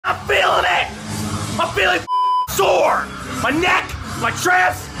feeling sore. My neck, my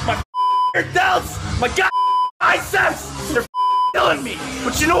traps, my delts, my biceps, they're killing me.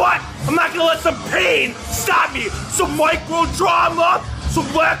 But you know what? I'm not gonna let some pain stop me. Some micro trauma,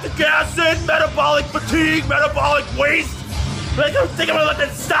 some lactic acid, metabolic fatigue, metabolic waste. I don't think I'm gonna let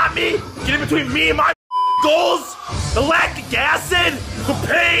that stop me. Get in between me and my goals. The lactic acid, the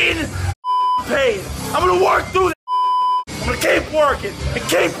pain. I'm gonna work through this. I'm gonna keep working and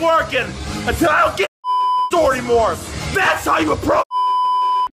keep working until I don't get sore anymore. That's how you approach.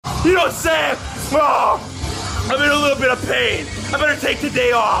 You know what I'm saying? Oh, I'm in a little bit of pain. I better take the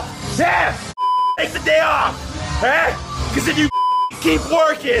day off. Yeah, take the day off. Eh? Because if you keep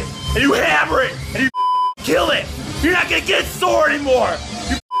working and you hammer it and you kill it, you're not gonna get sore anymore.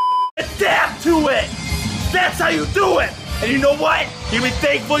 You adapt to it. That's how you do it. And you know what? You'll be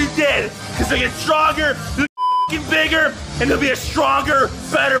thankful you did. Because they'll get stronger, they'll get bigger, and they'll be a stronger,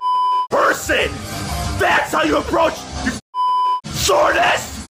 better person. That's how you approach your soreness.